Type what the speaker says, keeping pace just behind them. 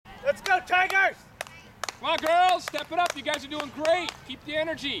Tigers! Come on, girls, step it up. You guys are doing great. Keep the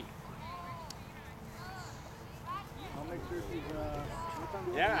energy. I'll make sure she's,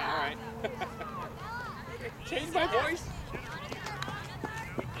 Yeah, all right. Change my voice.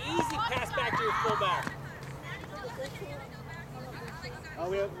 Easy pass back to your fullback.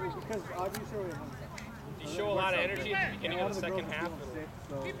 we have, because Audrey's sure we have one. You show a lot of energy at the beginning of the second half.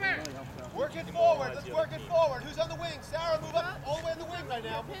 Work it forward. Let's work it forward. Who's on the wing? Sarah, move up all the way in the wing right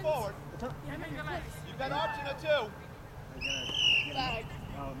now. Move forward. You've got Archana too.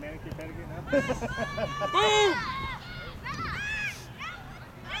 Oh, manicure pedicure now? Boom!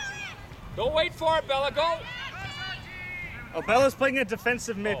 Don't wait for it, Bella. Go. Oh, Bella's playing a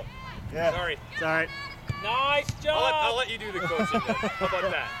defensive mid. Oh, yeah. sorry. It's all right. Nice job. I'll let you do the coaching then. How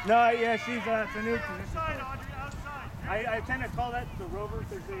about that? No, yeah, she's it's a new position. I tend to call that the rover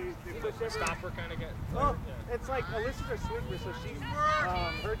because they push everyone. Stopper kind of get. Well, it's like Alyssa's a sweeper, so she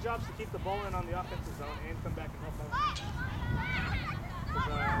her job's to keep the ball in on the offensive zone and come back and help out.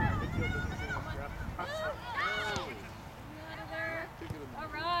 Midfield doesn't seem like draft. All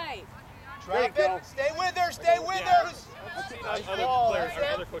right. Trap it. Stay with her. Stay with her. Nice ball.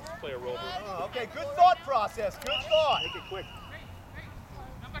 Other coaches play a rover. Oh, okay, good thought process. Good thought. Make it quick.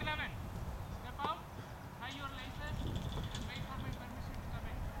 Number 11. Step out. Tie your laces and wait for my permission to come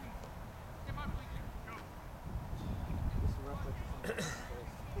in. Step out quickly. Go.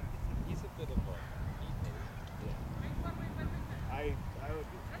 He's a bit of a. Wait for my permission. I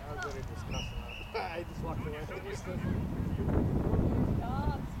was ready to discuss it. I just walked away.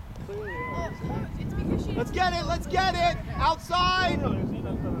 Clearly, It's because she. Let's get it. Let's get it. Outside. no, it was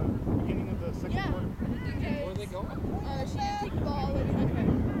at the beginning of the second quarter. Where are they going? She didn't take the ball.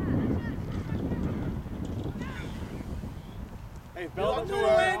 Hey, Bella, Fill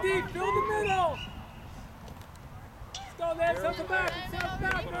Andy, fill the middle. Let's go, man. Send it back. Send it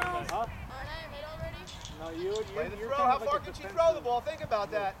back, girls. Huh? No, Play the you're throw. kind How of far like a can she defensive throw the ball? Think about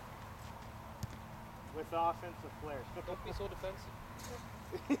that. with the offensive flair. Don't be so defensive.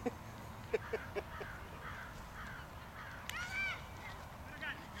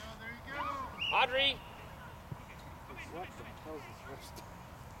 Audrey. What the hell's this first?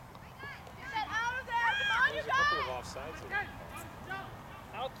 There's a couple of offsides.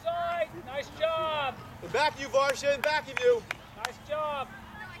 Outside. Nice job. In back of you, Varsha. In back of you. Nice job.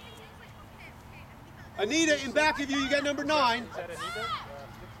 Anita, in back of you. You got number 9. Is that Anita?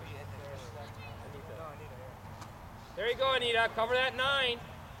 There you go, Anita. Cover that 9.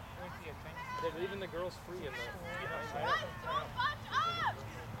 They're leaving the girls free in the.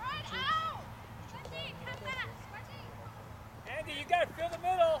 Andy, you got to fill the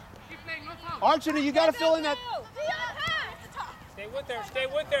middle. Keep playing, no foul. Archana, you got to fill in that. Stay with her. Stay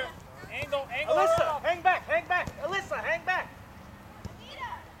with her. Angle. Alyssa, hang back. Alyssa, hang back.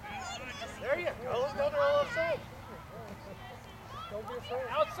 There you go. Let's go to all offside. Don't be afraid.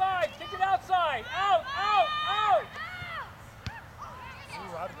 Outside. Kick it outside. Out.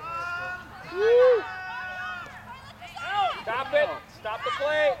 Woo. Out. Stop it. Stop the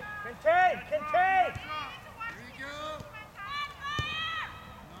play. Contain.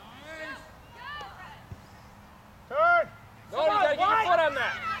 Turn. No, you got to get your foot on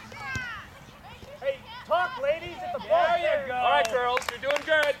that. Hey, talk, ladies, at the ball. There you go. All right, girls. You're doing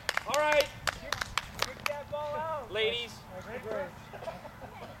good. All right. Kick that ball out. Ladies.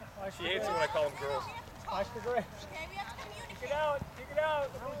 She hates it when I call them girls. Watch the grapes. Kick it out.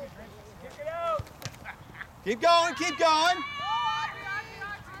 Keep going. Keep going.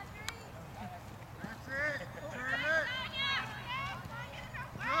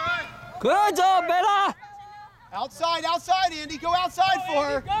 Good job, Bella! Outside, Andy. Go outside for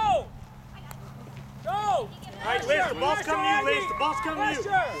her. Go. Go. All right, Liz, the ball's coming to you, Liz. The ball's coming to you.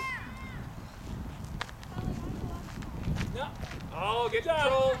 No. Oh, good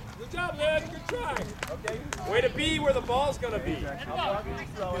job. Good job, Liz. Good try. Okay. Way to be where the ball's going to be.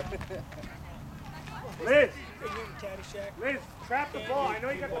 Liz, trap the ball. I know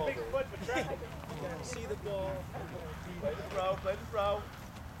you got the big foot, but trap it. See the ball. Play the throw.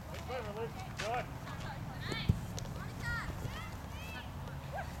 Good.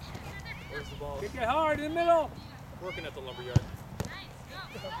 Where's the ball? Kick it hard in the middle. Working at the lumberyard.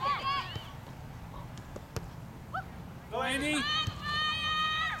 Go, Andy.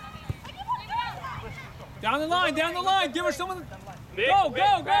 Down the line. Give her someone. Go.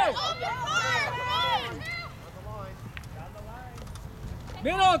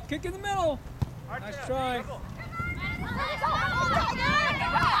 Middle. Kick in the middle. Nice try.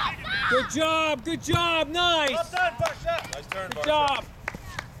 Good job. Nice. Well done, Varsha. Nice turn, Good Varsha. job.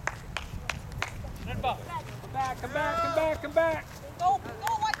 Come back.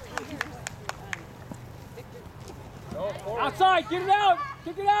 Outside, get it out.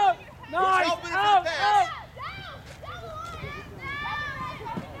 Kick it out. Nice. open for the Out, pass? out.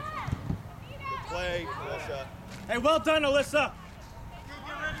 Good play, Alyssa. Hey, well done, Alyssa.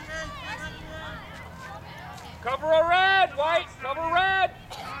 Cover a red, White. Cover red.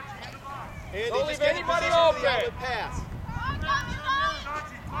 Andy, Don't just leave get in anybody position for the open. outlet pass.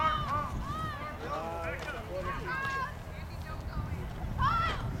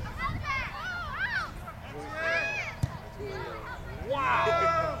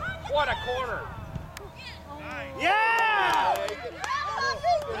 Wow. What a corner. Yeah!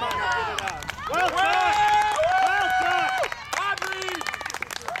 Come on, get it out. Well done! Well done! Audrey!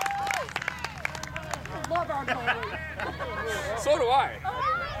 So do I.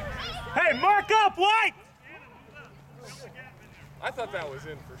 Hey, mark up, White! I thought that was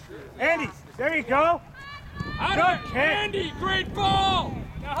in for sure. Andy, there you go. Out Good of it, kick. Andy, great ball.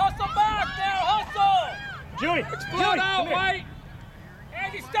 Now hustle back. Now hustle. Julie, Explode Julie, out, come here. White.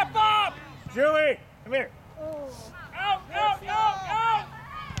 Andy, step up. Julie, come here. Out, out, out, out.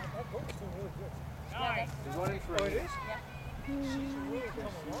 Nice.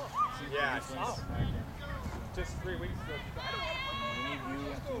 Yeah, she's just 3 weeks ago.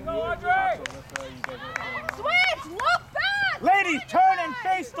 Go, Andre. Switch! Look back! Ladies, turn and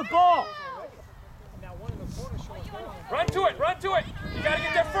face the ball. Run to it, run to it. You gotta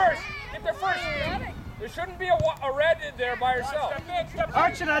get there first. Get there first. There shouldn't be a red in there by herself. Step in, step in.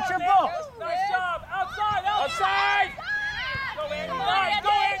 Archie, that's your ball. Nice job. Outside, outside. Outside. Go, Andy. Nice.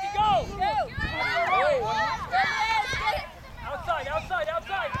 Go, Andy. Go. Outside, outside,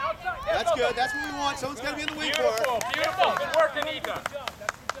 outside, outside. There, That's go, good. go. That's what we want. Someone's got to be in the wing for Beautiful, it. beautiful. Good work, Anita.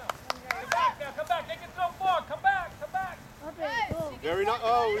 Come back now. Come back. They can throw far. Come back. Come back. Very nice.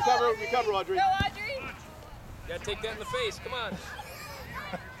 Oh, recover, Audrey. Go, Audrey! You gotta take that in the face. Come on.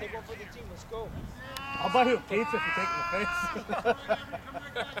 Take one for the team. Let's go. I'll buy you a pizza if you take the face.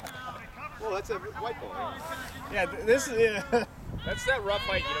 Well, that's a white ball. Yeah, this is, yeah. That's that rough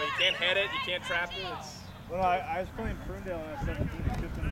height. You know, you can't head it. You can't trap it. It's... Well, I was playing Ferndale when I was 17.